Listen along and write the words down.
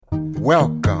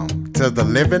Welcome to the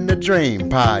Living the Dream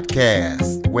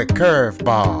podcast with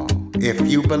Curveball. If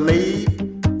you believe,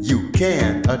 you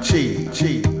can achieve.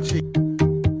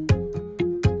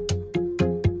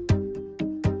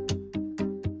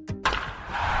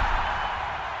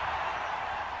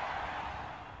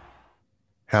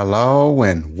 Hello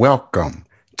and welcome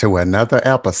to another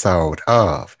episode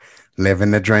of Living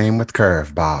the Dream with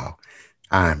Curveball.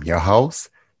 I'm your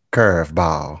host,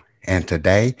 Curveball, and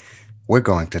today we're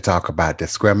going to talk about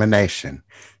discrimination.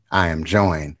 I am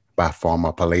joined by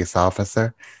former police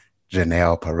officer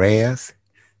Janelle Perez.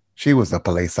 She was a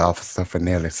police officer for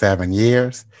nearly 7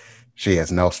 years. She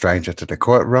is no stranger to the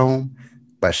courtroom,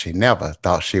 but she never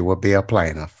thought she would be a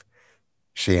plaintiff.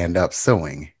 She ended up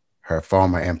suing her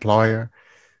former employer,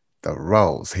 the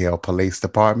Rose Hill Police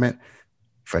Department,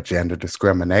 for gender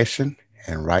discrimination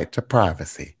and right to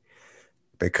privacy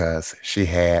because she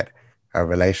had a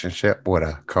relationship with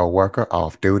a co-worker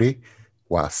off duty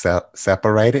while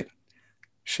separated.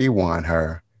 She won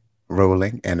her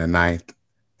ruling in the Ninth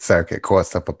Circuit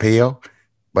Courts of Appeal,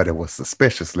 but it was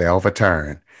suspiciously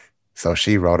overturned. So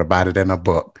she wrote about it in a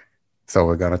book. So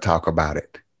we're going to talk about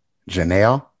it.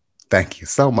 Janelle, thank you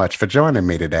so much for joining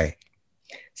me today.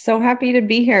 So happy to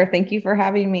be here. Thank you for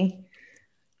having me.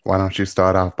 Why don't you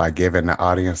start off by giving the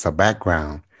audience a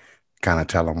background, kind of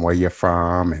tell them where you're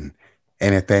from and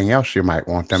anything else you might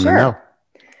want them to know.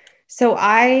 So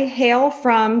I hail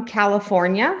from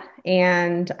California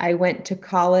and I went to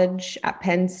college at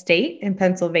Penn State in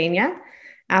Pennsylvania.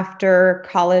 After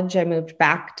college, I moved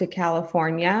back to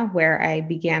California where I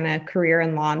began a career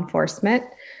in law enforcement.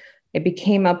 I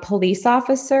became a police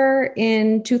officer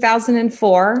in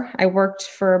 2004. I worked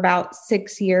for about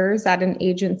 6 years at an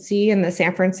agency in the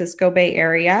San Francisco Bay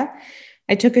Area.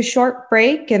 I took a short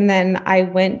break and then I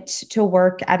went to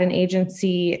work at an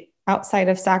agency outside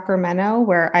of Sacramento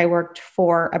where I worked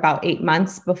for about 8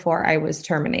 months before I was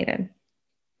terminated.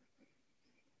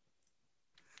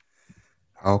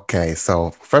 Okay,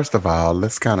 so first of all,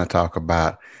 let's kind of talk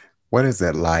about what is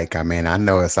it like? I mean, I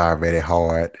know it's already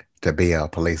hard to be a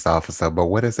police officer, but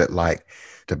what is it like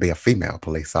to be a female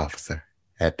police officer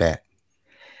at that?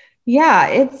 Yeah,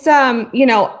 it's,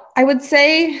 I would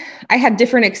say I had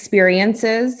different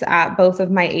experiences at both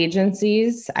of my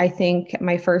agencies. I think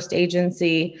my first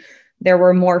agency, there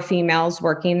were more females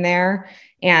working there.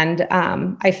 And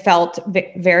I felt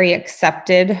very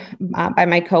accepted by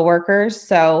my coworkers.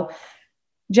 So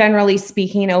generally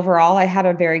speaking, overall, I had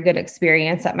a very good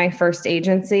experience at my first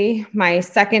agency. My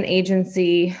second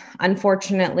agency,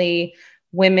 unfortunately,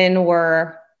 women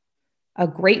were a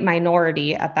great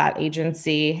minority at that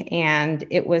agency, and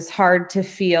it was hard to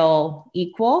feel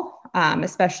equal,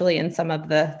 especially in some of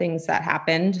the things that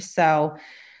happened. So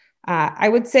I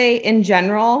would say in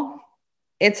general,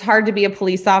 it's hard to be a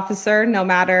police officer, no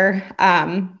matter,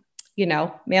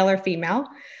 male or female.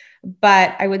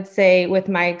 But I would say with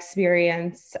my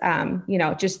experience,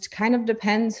 it just kind of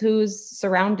depends who's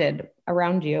surrounded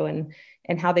around you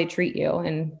and how they treat you.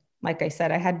 And like I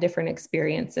said, I had different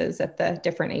experiences at the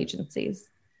different agencies.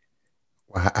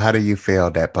 Well, how do you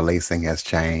feel that policing has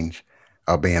changed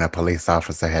or being a police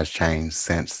officer has changed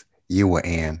since you were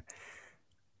in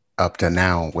up to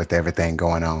now with everything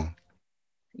going on?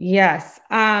 Yes.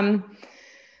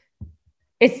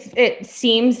 It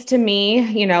seems to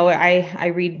me, I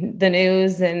read the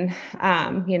news and,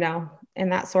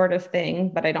 and that sort of thing,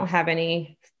 but I don't have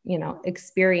any,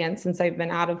 experience since I've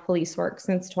been out of police work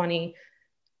since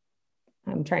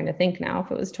I'm trying to think now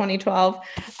if it was 2012.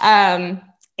 And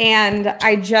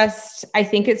I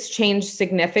think it's changed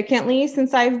significantly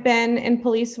since I've been in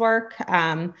police work.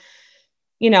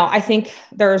 I think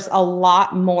there's a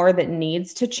lot more that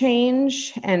needs to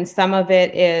change. And some of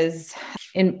it is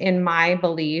in my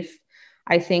belief,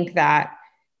 I think that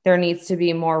there needs to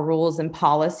be more rules and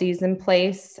policies in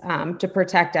place to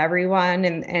protect everyone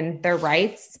and their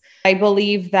rights. I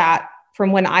believe that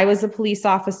from when I was a police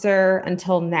officer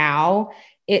until now,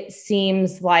 it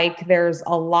seems like there's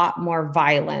a lot more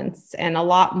violence and a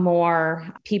lot more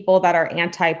people that are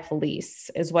anti-police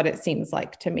is what it seems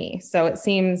like to me. So it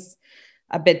seems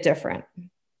a bit different.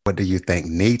 What do you think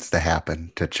needs to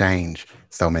happen to change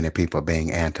so many people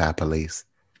being anti-police?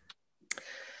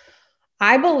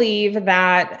 I believe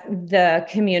that the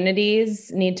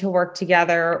communities need to work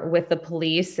together with the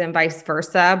police and vice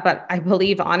versa. But I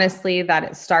believe honestly that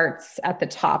it starts at the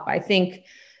top. I think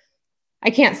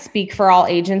I can't speak for all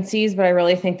agencies, but I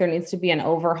really think there needs to be an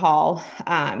overhaul,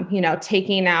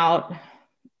 taking out,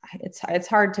 it's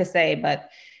hard to say, but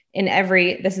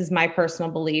this is my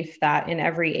personal belief that in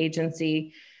every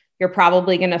agency, you're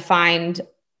probably going to find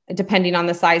depending on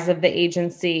the size of the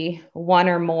agency, one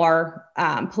or more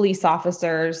police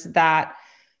officers that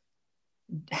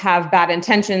have bad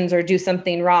intentions or do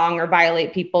something wrong or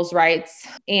violate people's rights.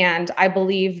 And I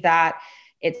believe that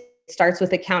it starts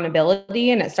with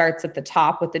accountability, and it starts at the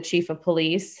top with the chief of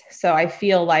police. So I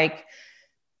feel like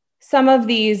some of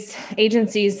these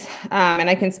agencies, and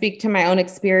I can speak to my own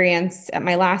experience at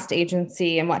my last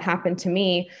agency and what happened to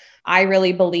me. I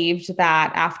really believed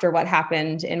that after what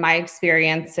happened in my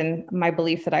experience and my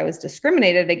belief that I was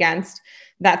discriminated against,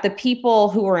 that the people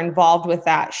who were involved with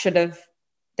that should have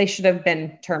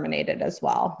been terminated as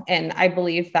well. And I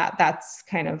believe that that's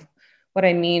kind of what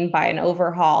I mean by an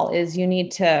overhaul is you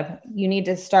need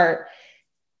to start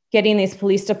getting these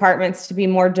police departments to be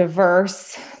more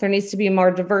diverse. There needs to be more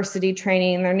diversity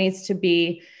training. There needs to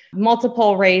be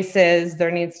multiple races.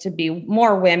 There needs to be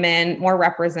more women, more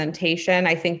representation.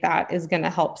 I think that is going to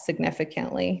help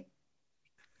significantly.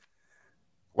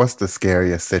 What's the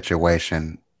scariest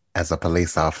situation as a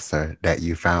police officer that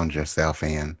you found yourself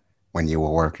in when you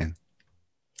were working?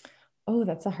 Oh,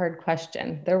 that's a hard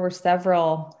question. There were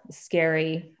several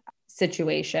scary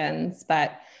situations,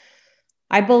 but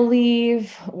I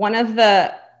believe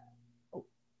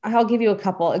I'll give you a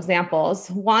couple examples.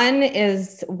 One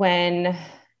is when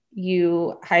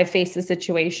I face a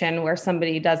situation where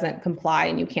somebody doesn't comply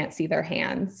and you can't see their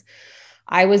hands.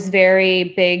 I was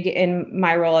very big in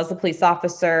my role as a police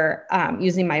officer,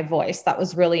 using my voice. That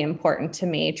was really important to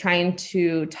me, trying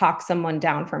to talk someone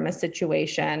down from a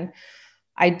situation.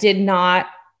 I did not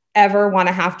ever want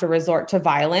to have to resort to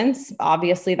violence.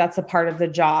 Obviously, that's a part of the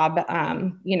job.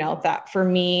 That for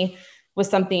me was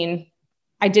something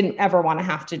I didn't ever want to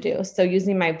have to do. So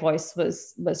using my voice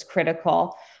was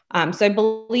critical. So I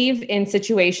believe in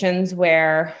situations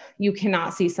where you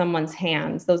cannot see someone's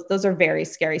hands, those are very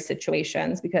scary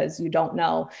situations because you don't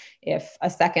know if a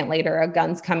second later a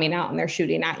gun's coming out and they're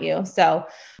shooting at you. So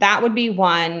that would be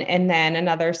one. And then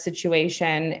another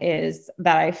situation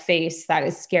that I face that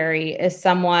is scary is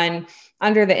someone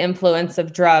under the influence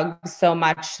of drugs so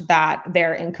much that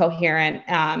they're incoherent,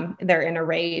 they're in a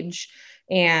rage.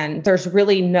 And there's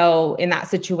really in that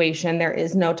situation, there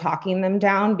is no talking them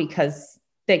down because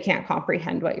they can't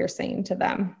comprehend what you're saying to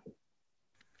them.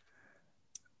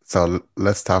 So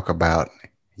let's talk about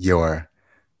your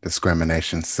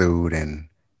discrimination suit and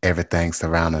everything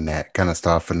surrounding that. Kind of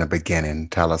start from the beginning.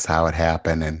 Tell us how it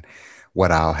happened and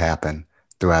what all happened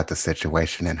throughout the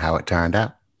situation and how it turned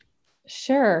out.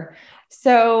 Sure.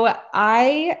 So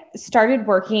I started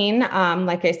working,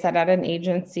 like I said, at an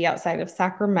agency outside of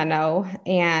Sacramento,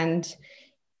 and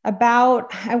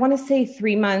about, I want to say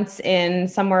 3 months in,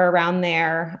 somewhere around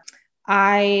there,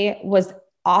 I was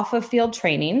off of field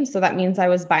training. So that means I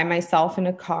was by myself in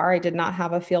a car. I did not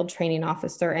have a field training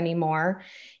officer anymore.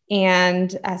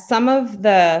 And some of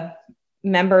the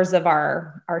members of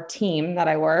our team that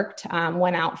I worked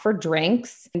went out for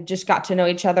drinks and just got to know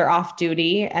each other off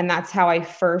duty. And that's how I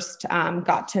first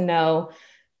got to know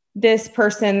this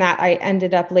person that I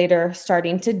ended up later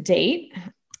starting to date.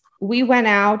 We went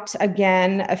out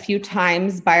again a few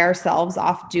times by ourselves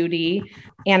off duty,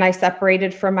 and I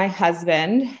separated from my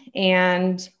husband,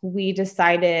 and we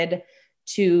decided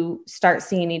to start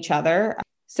seeing each other.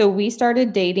 So we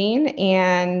started dating,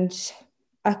 and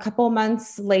a couple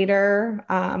months later,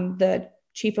 the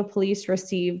chief of police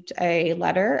received a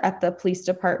letter at the police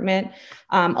department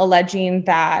alleging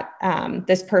that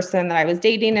this person that I was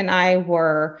dating and I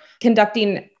were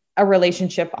conducting a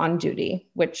relationship on duty,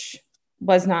 which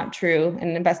was not true.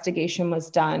 An investigation was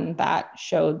done that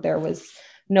showed there was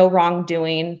no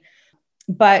wrongdoing.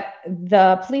 But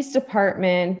the police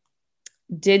department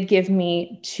did give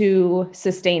me 2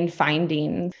 sustained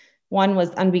findings. One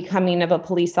was unbecoming of a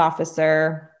police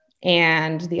officer,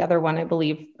 and the other one, I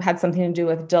believe, had something to do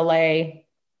with delay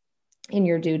in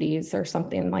your duties or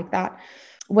something like that.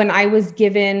 When I was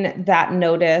given that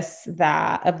notice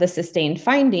of the sustained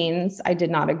findings, I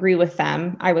did not agree with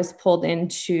them. I was pulled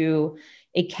into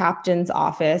a captain's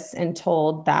office and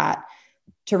told that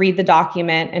to read the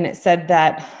document. And it said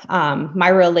that my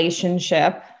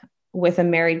relationship with a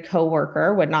married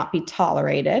coworker would not be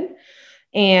tolerated.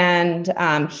 And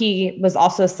he was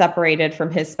also separated from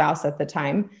his spouse at the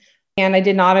time. And I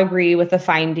did not agree with the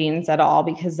findings at all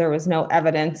because there was no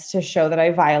evidence to show that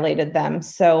I violated them.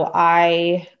 So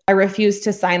I refused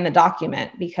to sign the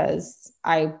document because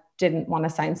I didn't want to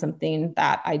sign something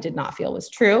that I did not feel was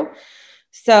true.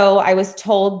 So I was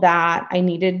told that I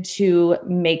needed to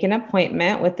make an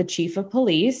appointment with the chief of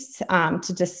police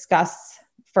to discuss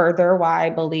further why I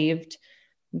believed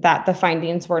that the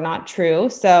findings were not true.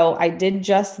 So I did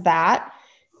just that.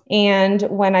 And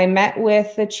when I met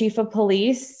with the chief of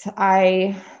police,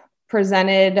 I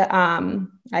presented,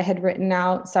 I had written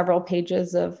out several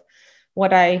pages of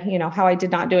what how I did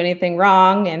not do anything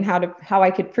wrong and how I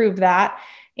could prove that.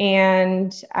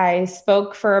 And I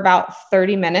spoke for about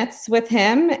 30 minutes with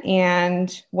him.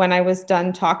 And when I was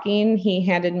done talking, he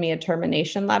handed me a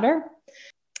termination letter.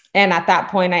 And at that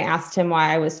point, I asked him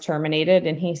why I was terminated,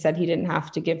 and he said he didn't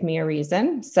have to give me a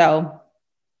reason. So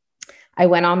I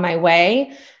went on my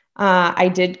way. I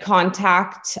did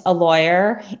contact a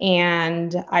lawyer,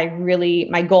 and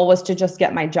my goal was to just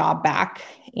get my job back.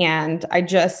 And I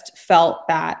just felt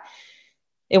that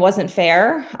it wasn't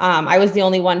fair. I was the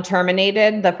only one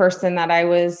terminated. The person that I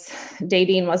was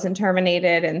dating wasn't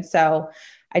terminated. And so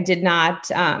I did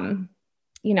not, I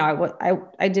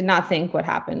did not think what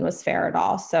happened was fair at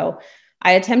all. So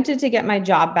I attempted to get my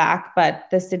job back, but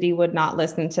the city would not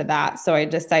listen to that. So I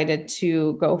decided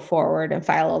to go forward and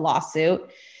file a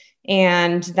lawsuit.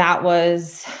 And that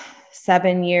was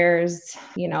 7 years,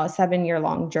 a 7-year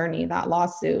long journey, that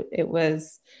lawsuit. It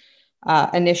was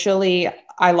initially,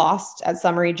 I lost at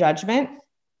summary judgment,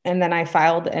 and then I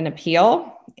filed an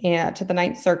appeal to the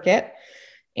Ninth Circuit.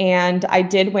 And I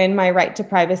did win my right to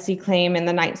privacy claim in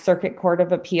the Ninth Circuit Court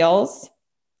of Appeals.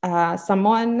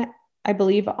 Someone, I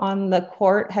believe, on the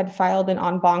court had filed an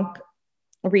en banc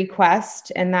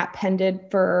request, and that pended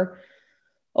for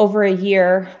over a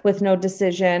year with no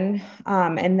decision.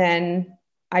 And then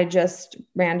I just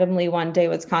randomly one day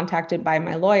was contacted by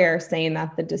my lawyer saying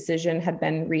that the decision had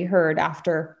been reheard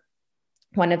after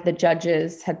one of the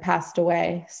judges had passed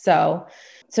away. So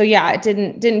yeah, it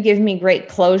didn't give me great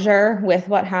closure with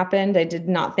what happened. I did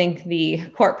not think the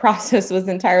court process was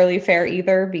entirely fair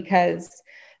either, because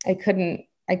I couldn't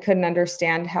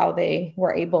understand how they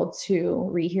were able to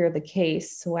rehear the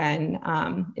case when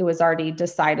it was already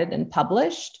decided and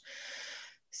published.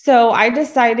 So I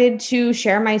decided to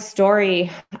share my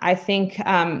story. I think,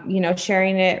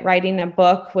 sharing it, writing a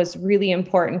book was really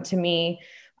important to me.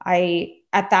 I,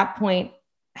 at that point,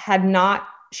 had not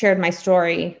shared my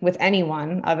story with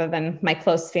anyone other than my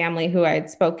close family who I had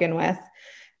spoken with.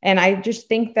 And I just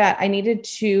think that I needed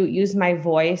to use my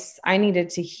voice. I needed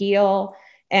to heal,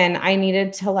 and I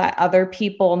needed to let other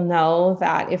people know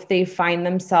that if they find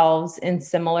themselves in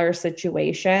similar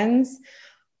situations,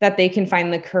 that they can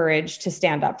find the courage to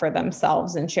stand up for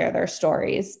themselves and share their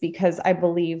stories, because I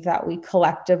believe that we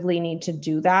collectively need to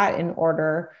do that in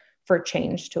order for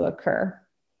change to occur.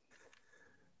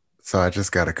 So I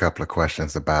just got a couple of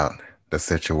questions about the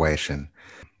situation.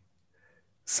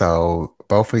 So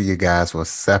both of you guys were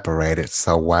separated.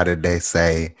 So why did they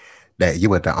say that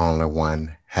you were the only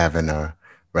one having a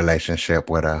relationship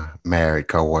with a married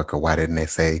coworker? Why didn't they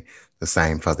say the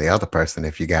same for the other person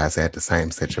if you guys had the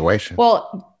same situation?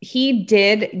 Well, he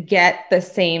did get the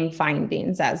same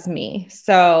findings as me.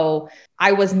 So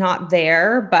I was not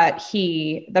there, but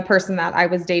the person that I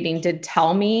was dating did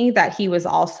tell me that he was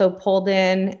also pulled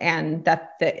in and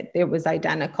that it was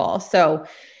identical. So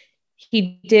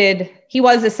he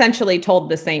was essentially told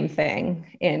the same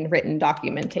thing in written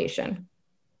documentation.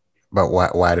 But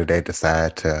why did they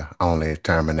decide to only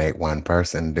terminate one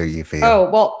person, do you feel? Oh,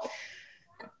 well,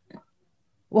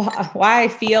 why I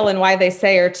feel and why they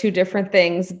say are two different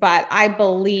things, but I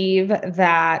believe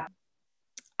I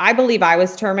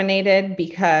was terminated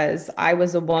because I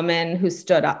was a woman who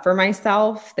stood up for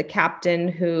myself. The captain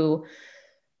who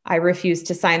I refused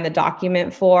to sign the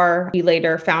document for, he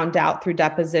later found out through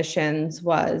depositions,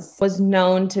 was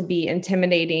known to be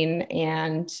intimidating.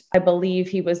 And I believe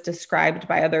he was described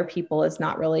by other people as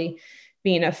not really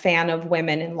being a fan of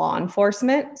women in law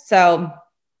enforcement. So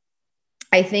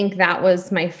I think that was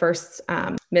my first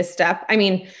misstep. I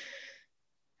mean,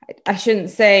 I shouldn't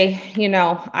say,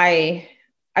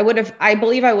 I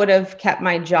believe I would have kept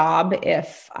my job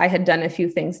if I had done a few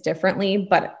things differently,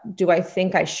 but do I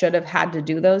think I should have had to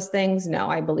do those things? No,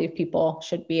 I believe people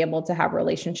should be able to have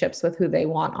relationships with who they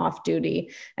want off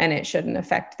duty, and it shouldn't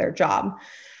affect their job.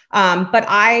 But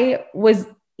I was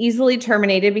easily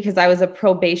terminated because I was a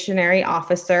probationary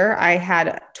officer. I had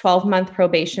a 12-month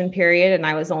probation period, and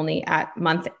I was only at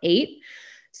month 8.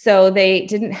 So they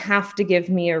didn't have to give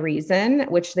me a reason,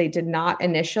 which they did not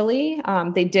initially.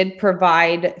 They did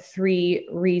provide 3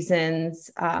 reasons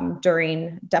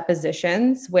during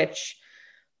depositions, which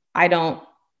I don't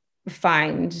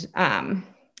find, I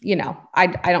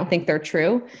don't think they're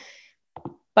true.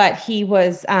 But he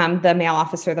was the male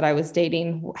officer that I was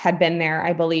dating had been there,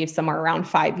 I believe, somewhere around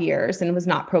 5 years and was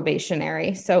not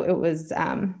probationary. So it was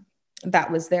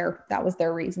that was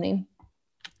their reasoning.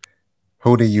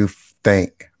 Who do you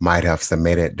think might have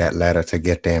submitted that letter to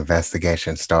get the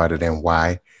investigation started, and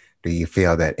why do you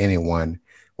feel that anyone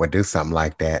would do something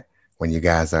like that when you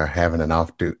guys are having an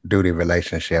off-duty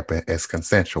relationship, it's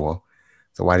consensual.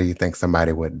 So why do you think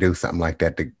somebody would do something like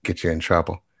that to get you in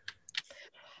trouble?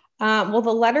 Well,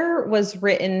 the letter was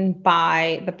written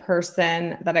by the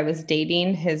person that I was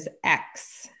dating, his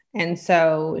ex. And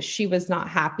so she was not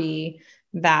happy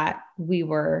that we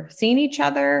were seeing each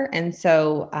other. And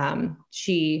so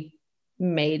she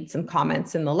made some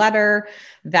comments in the letter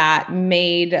that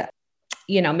made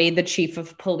the chief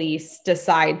of police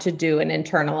decide to do an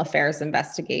internal affairs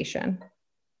investigation.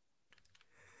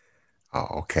 Oh,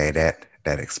 okay, that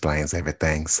explains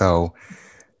everything. So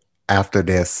after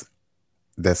this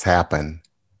happened,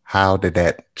 how did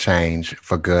that change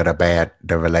for good or bad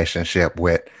the relationship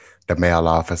with the male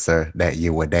officer that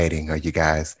you were dating? Are you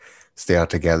guys still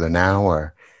together now,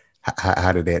 or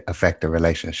how did it affect the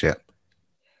relationship?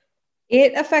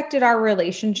 It affected our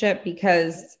relationship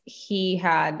because he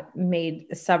had made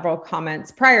several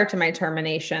comments prior to my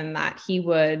termination that he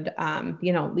would,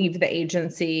 leave the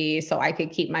agency so I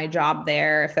could keep my job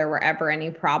there if there were ever any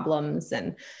problems.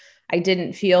 And I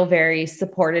didn't feel very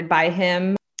supported by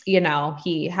him. He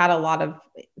had a lot of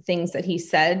things that he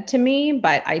said to me,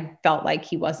 but I felt like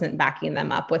he wasn't backing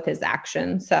them up with his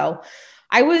actions. So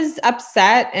I was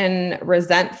upset and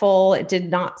resentful. It did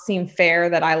not seem fair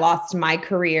that I lost my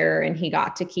career and he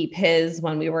got to keep his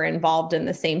when we were involved in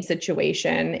the same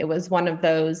situation. It was one of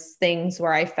those things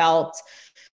where I felt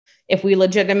if we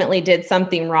legitimately did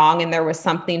something wrong and there was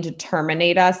something to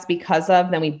terminate us because of,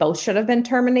 then we both should have been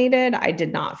terminated. I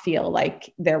did not feel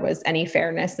like there was any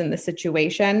fairness in the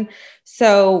situation.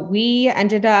 So we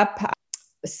ended up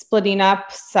splitting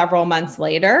up several months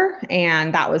later,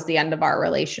 and that was the end of our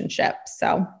relationship.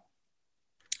 So,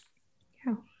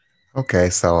 yeah.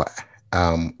 Okay, so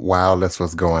while this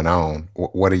was going on,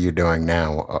 what are you doing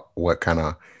now? What kind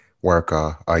of work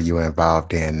are you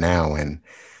involved in now? And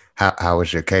how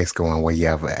is your case going? Were you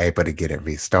ever able to get it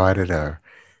restarted or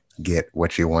get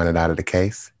what you wanted out of the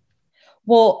case?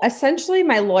 Well, essentially,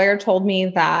 my lawyer told me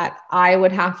that I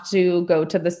would have to go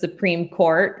to the Supreme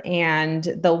Court, and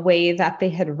the way that they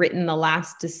had written the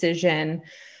last decision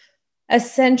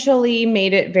essentially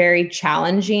made it very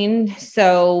challenging.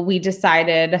 So we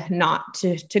decided not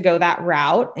to go that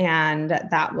route. And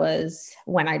that was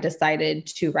when I decided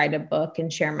to write a book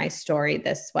and share my story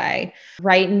this way.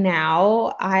 Right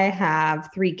now, I have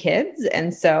 3 kids.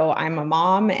 And so I'm a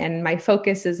mom, and my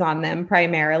focus is on them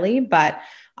primarily. But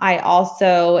I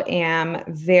also am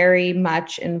very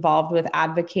much involved with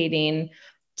advocating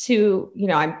to,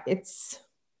 it's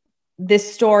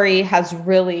this story has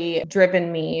really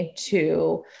driven me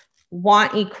to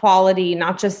want equality,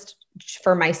 not just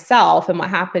for myself and what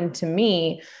happened to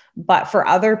me, but for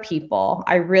other people.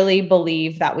 I really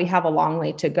believe that we have a long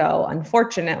way to go,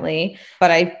 unfortunately, but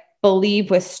I believe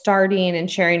with starting and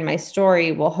sharing my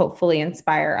story will hopefully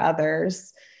inspire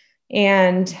others.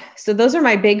 And so those are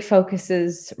my big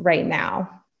focuses right now.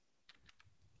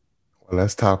 Well,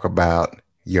 let's talk about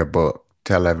your book.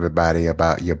 Tell everybody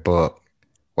about your book.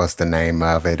 What's the name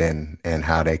of it and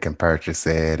how they can purchase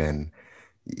it and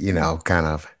kind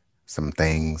of some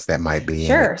things that might be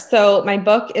in it. Sure. So my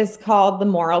book is called The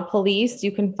Moral Police.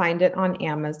 You can find it on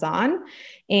Amazon.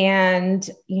 And,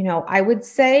 I would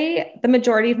say the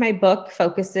majority of my book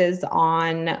focuses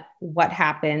on what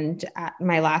happened at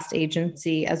my last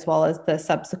agency as well as the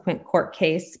subsequent court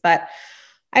case. But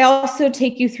I also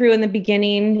take you through in the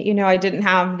beginning, I didn't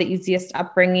have the easiest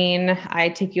upbringing. I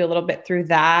take you a little bit through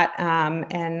that.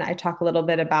 And I talk a little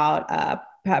bit about a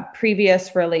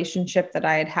previous relationship that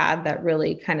I had had that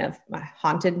really kind of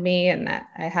haunted me and that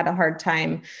I had a hard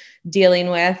time dealing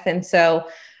with. And so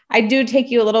I do take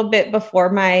you a little bit before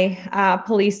my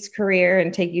police career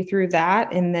and take you through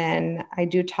that. And then I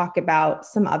do talk about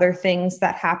some other things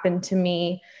that happened to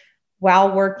me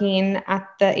while working at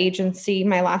the agency,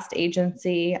 my last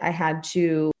agency. I had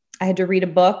to read a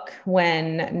book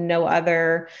when no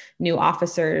other new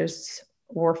officers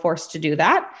were forced to do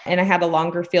that. And I had a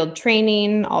longer field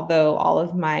training, although all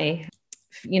of my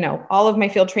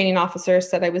field training officers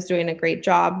said I was doing a great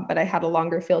job, but I had a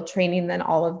longer field training than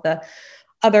all of the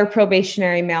other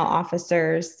probationary male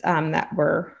officers that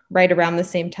were right around the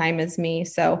same time as me.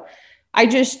 So I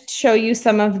just show you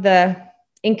some of the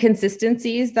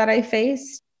inconsistencies that I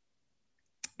faced.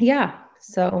 Yeah.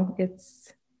 So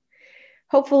it's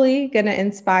hopefully going to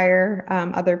inspire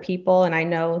other people. And I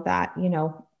know that,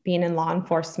 being in law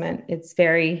enforcement, it's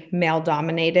very male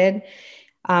dominated.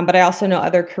 But I also know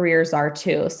other careers are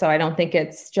too. So I don't think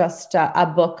it's just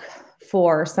a book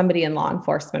for somebody in law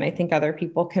enforcement. I think other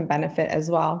people can benefit as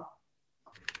well.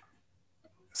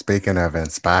 Speaking of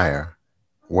inspire,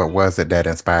 what was it that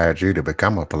inspired you to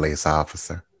become a police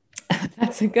officer?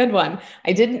 That's a good one.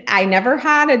 I never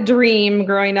had a dream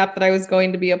growing up that I was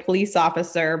going to be a police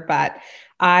officer, but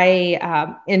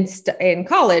in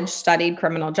college studied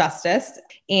criminal justice,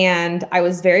 and I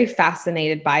was very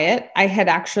fascinated by it. I had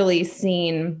actually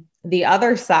seen the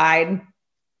other side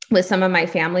with some of my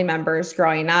family members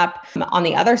growing up on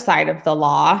the other side of the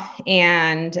law.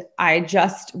 And I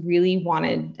just really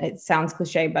wanted, it sounds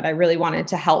cliche, but I really wanted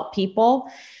to help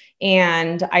people.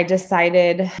 And I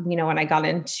decided, when I got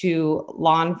into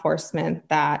law enforcement,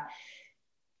 that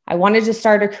I wanted to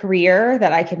start a career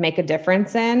that I could make a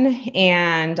difference in.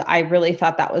 And I really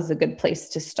thought that was a good place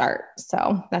to start.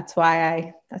 So that's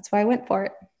why I went for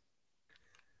it.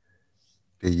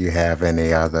 Do you have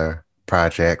any other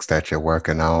projects that you're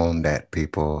working on that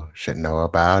people should know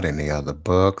about? Any other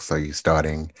books? Are you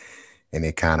starting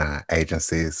any kind of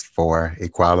agencies for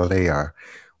equality, or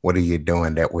what are you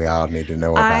doing that we all need to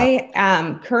know about?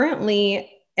 I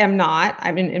currently am not.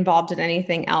 I'm involved in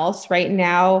anything else right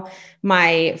now.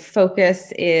 My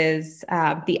focus is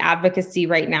the advocacy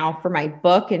right now for my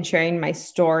book and sharing my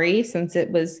story, since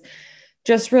it was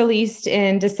just released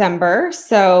in December.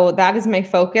 So that is my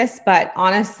focus. But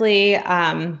honestly,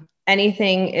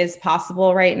 anything is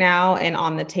possible right now and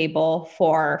on the table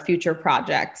for future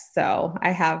projects. So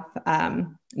I have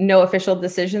no official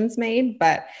decisions made,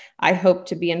 but I hope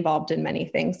to be involved in many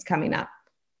things coming up.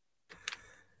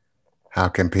 How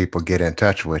can people get in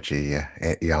touch with you?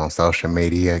 You're on social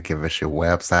media. Give us your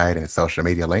website and social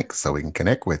media links so we can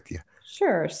connect with you.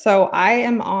 Sure. So I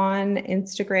am on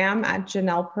Instagram at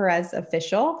Janelle Perez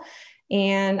Official.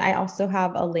 And I also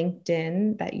have a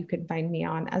LinkedIn that you can find me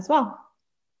on as well.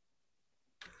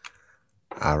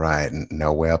 All right.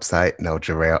 No website, no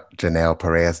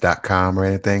JanellePerez.com or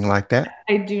anything like that?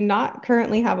 I do not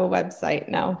currently have a website,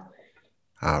 no.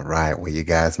 All right. Well, you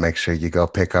guys make sure you go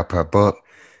pick up her book,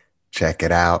 check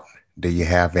it out. Do you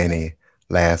have any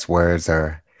last words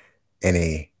or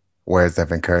any words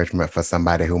of encouragement for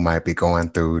somebody who might be going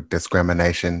through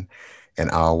discrimination in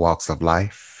all walks of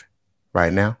life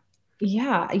right now?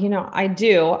 Yeah, I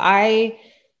do. I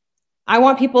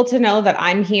want people to know that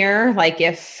I'm here. Like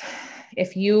if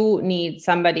you need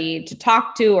somebody to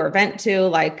talk to or vent to,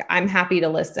 like I'm happy to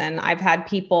listen. I've had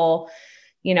people,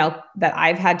 that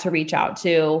I've had to reach out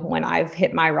to when I've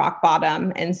hit my rock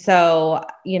bottom. And so,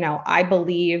 I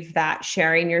believe that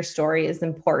sharing your story is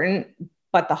important,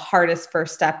 but the hardest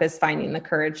first step is finding the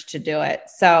courage to do it.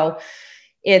 So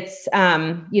it's,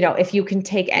 if you can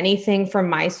take anything from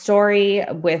my story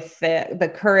with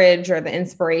the courage or the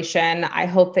inspiration, I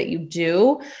hope that you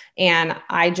do. And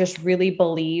I just really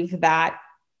believe that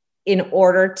in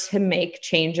order to make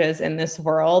changes in this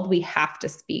world, we have to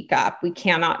speak up. We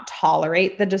cannot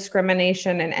tolerate the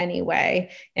discrimination in any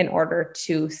way in order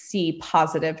to see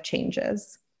positive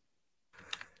changes.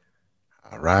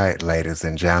 All right, ladies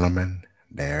and gentlemen,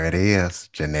 there it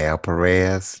is. Janelle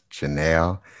Perez.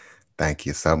 Janelle, thank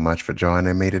you so much for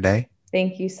joining me today.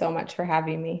 Thank you so much for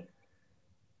having me.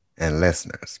 And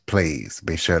listeners, please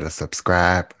be sure to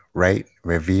subscribe, rate,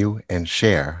 review, and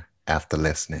share after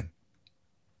listening.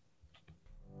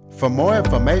 For more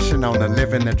information on the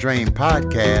Living the Dream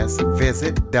podcast,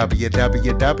 visit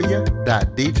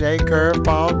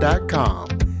www.djcurveball.com.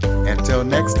 Until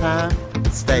next time,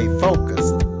 stay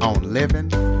focused on living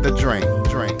the dream.